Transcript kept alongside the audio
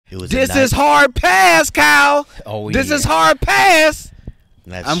This is hard pass, Kyle. This is hard pass.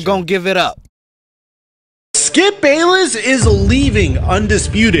 I'm going to give it up. Skip Bayless is leaving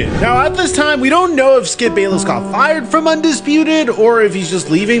Undisputed. Now, at this time, we don't know if Skip Bayless got fired from Undisputed or if he's just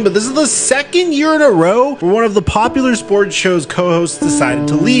leaving, but this is the second year in a row where one of the popular sports show's co-hosts decided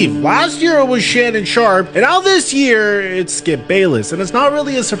to leave. Last year, it was Shannon Sharpe, and now this year, it's Skip Bayless, and it's not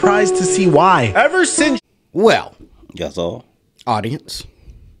really a surprise to see why. Ever since... Well, that's all. Audience,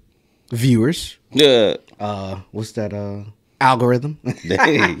 viewers. Yeah. What's that? Algorithm.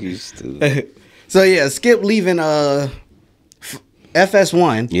 They used to. So yeah, Skip leaving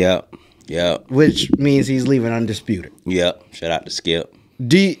FS1. Yeah. Yeah. Which means he's leaving Undisputed. Yeah. Shout out to Skip.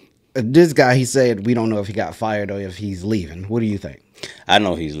 This guy, he said we don't know if he got fired or if he's leaving. What do you think? I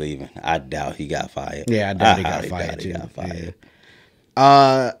know he's leaving. I doubt he got fired. Yeah, I doubt he got fired too. He got fired.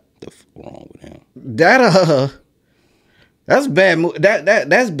 Yeah. The f wrong with him? That's bad.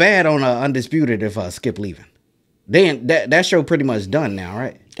 That's bad on Undisputed if Skip leaving. That show pretty much done now,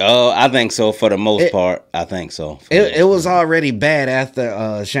 right? I think so for the most part. I think so. It was already bad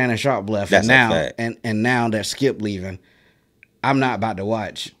after Shannon Sharpe left. That's and now a fact. And now that Skip leaving, I'm not about to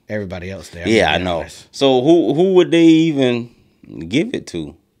watch everybody else there. Yeah, I know. So who would they even give it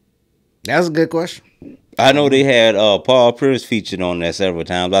to? That's a good question. I know they had Paul Pierce featured on there several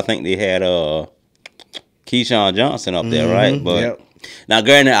times. I think they had Keyshawn Johnson up there, right? But now,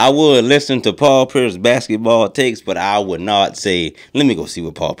 granted, I would listen to Paul Pierce basketball takes, but I would not say, let me go see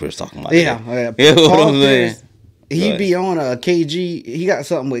what Paul Pierce talking about. Yeah, you know Paul Pierce, he be on a KG. He got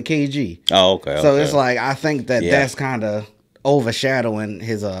something with KG. Oh, okay. So it's like I think that's kind of overshadowing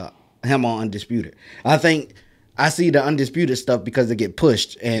his him on Undisputed. I think I see the Undisputed stuff because it get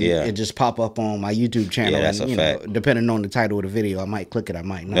pushed and it just pop up on my YouTube channel. Yeah, that's and, a fact. Depending on the title of the video, I might click it, I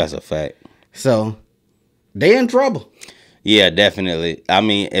might not. That's a fact. So they in trouble. Yeah, definitely. I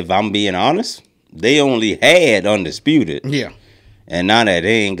mean, if I'm being honest, they only had Undisputed. Yeah. And now that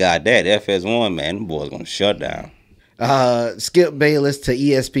they ain't got that, FS1, man, them boys gonna shut down. Skip Bayless to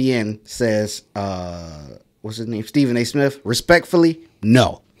ESPN says, what's his name? Stephen A. Smith. Respectfully,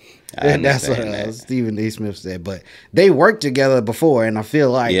 no. That's what Stephen A. Smith said. But they worked together before, and I feel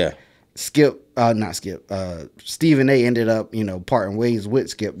like Stephen A. ended up, parting ways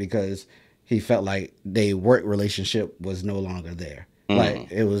with Skip because he felt like their work relationship was no longer there. Like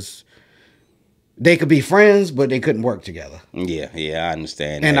it was, they could be friends, but they couldn't work together. Yeah, I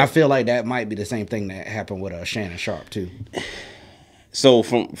understand. And I feel like that might be the same thing that happened with Shannon Sharpe too. So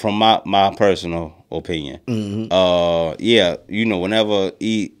from my personal opinion, whenever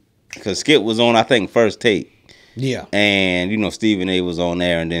because Skip was on, I think First Take. Yeah. And Stephen A. was on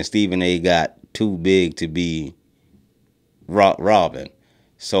there, and then Stephen A. got too big to be Robin.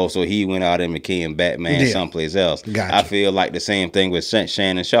 So he went out and became Batman someplace else. Gotcha. I feel like the same thing with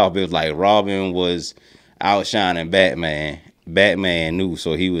Shannon Sharpe. It was like Robin was outshining Batman. Batman knew,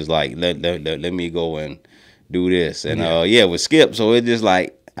 so he was like, let me go and do this. And with Skip, so it just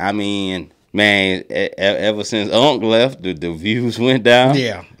like, I mean, man, ever since Unc left, the views went down.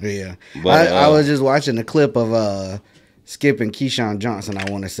 Yeah. But I was just watching the clip of Skip and Keyshawn Johnson, I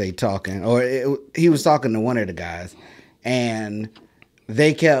want to say, talking. He was talking to one of the guys, and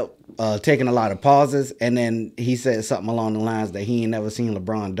they kept taking a lot of pauses, and then he said something along the lines that he ain't never seen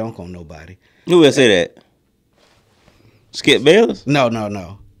LeBron dunk on nobody. Who would say that? Skip Bayless? No.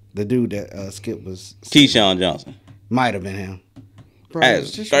 The dude that Skip was... Keyshawn Johnson. Might have been him. Bro,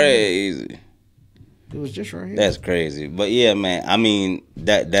 that's crazy. Right, it was just right here. That's crazy. But yeah, man, I mean,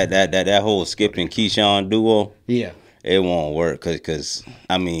 that whole Skip and Keyshawn duo... Yeah. It won't work because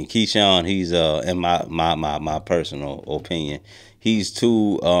I mean, Keyshawn, he's in my personal opinion, he's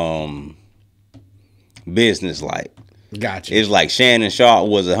too business-like. Gotcha. It's like Shannon Sharpe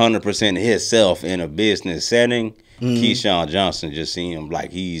was 100% himself in a business setting. Keyshawn Johnson just seemed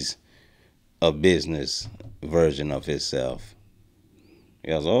like he's a business version of himself.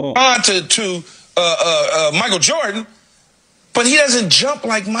 Yes, on to Michael Jordan, but he doesn't jump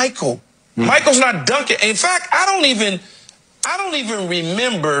like Michael. Michael's not dunking. In fact, I don't even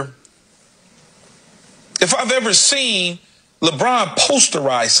remember if I've ever seen LeBron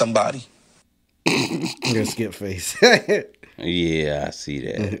posterize somebody. Your Skip face. Yeah, I see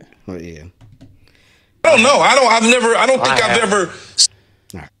that. Yeah. I don't know. I don't think I've ever.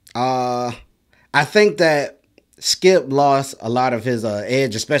 I think that Skip lost a lot of his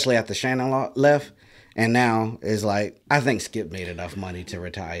edge, especially after Shannon left. And now it's like, I think Skip made enough money to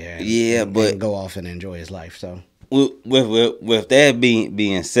retire and go off and enjoy his life. So with that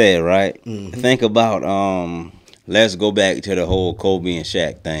being said, right? Think about let's go back to the whole Kobe and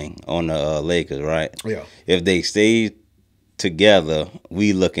Shaq thing on the Lakers, right? Yeah. If they stayed together,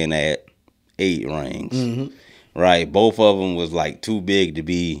 we looking at 8 rings, right? Both of them was like too big to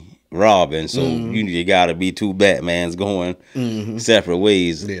be Robin, so you got to be 2 Batmans going separate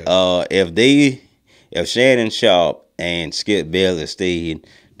ways. Yeah. If Shannon Sharp and Skip Bayless stayed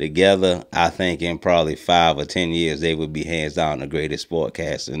together, I think in probably 5 or 10 years they would be hands down the greatest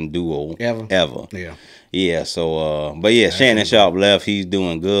sportcasting duo ever. Yeah. Yeah. So, but yeah, Shannon Sharp left. He's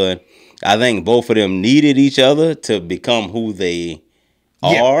doing good. I think both of them needed each other to become who they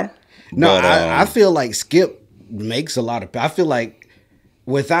are. No, but, I feel like Skip makes a lot of. I feel like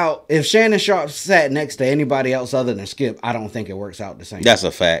if Shannon Sharp sat next to anybody else other than Skip, I don't think it works out the same. That's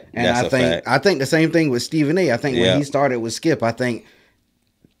a fact. And that's I think the same thing with Stephen A. I think when he started with Skip, I think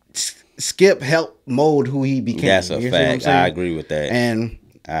Skip helped mold who he became. That's a fact. I agree with that. And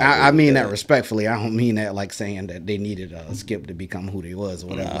I mean that respectfully. I don't mean that like saying that they needed Skip to become who they was or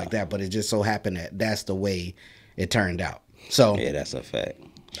whatever like that. But it just so happened that that's the way it turned out. So yeah, that's a fact.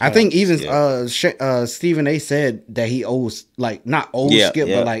 I think even Stephen A. said that he owes, like, not owes Skip,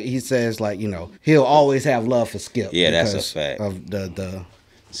 but like he says, like, you know, he'll always have love for Skip. Yeah, that's a fact. Of the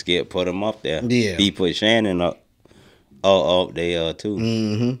Skip put him up there. Yeah, he put Shannon up there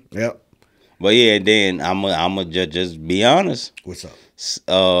too. Yep. But yeah, then I'm just be honest. What's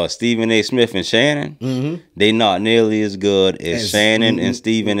up? Stephen A. Smith and Shannon, they not nearly as good as Shannon and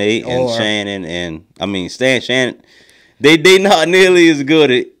Stephen A. and Shannon and Shannon. They not nearly as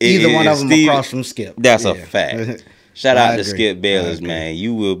good at either one of them across from Skip. That's a fact. Shout out to Skip Bayless, man.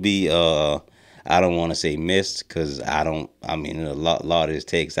 You will be I don't want to say missed because a lot of his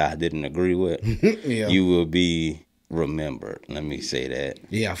takes I didn't agree with. You will be remembered. Let me say that.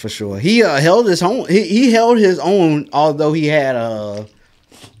 Yeah, for sure. He held his own. He held his own, although he had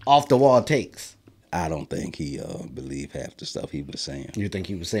off the wall takes. I don't think he believed half the stuff he was saying. You think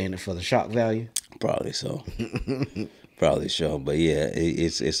he was saying it for the shock value? Probably so. Probably so. But yeah,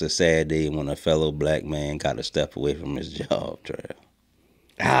 it's a sad day when a fellow black man got to step away from his job, Trav.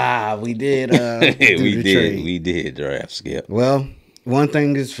 We did. We did draft Skip. Well, one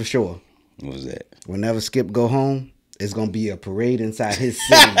thing is for sure. What was that? Whenever Skip go home, it's gonna be a parade inside his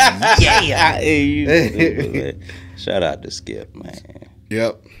city. Yeah. Shout out to Skip, man.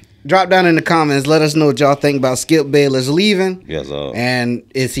 Yep. Drop down in the comments. Let us know what y'all think about Skip Bayless leaving. Yes, sir.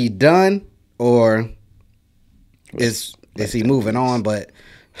 And is he done or is he moving on? But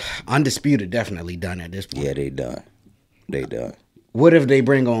Undisputed definitely done at this point. Yeah, they done. They done. What if they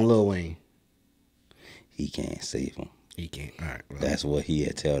bring on Lil Wayne? He can't save him. He can't. All right. Well. That's what he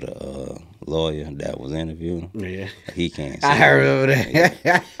had tell the lawyer that was interviewing him. Yeah. He can't save I remember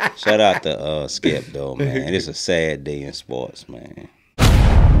that. Shout out to Skip though, man. It's a sad day in sports, man.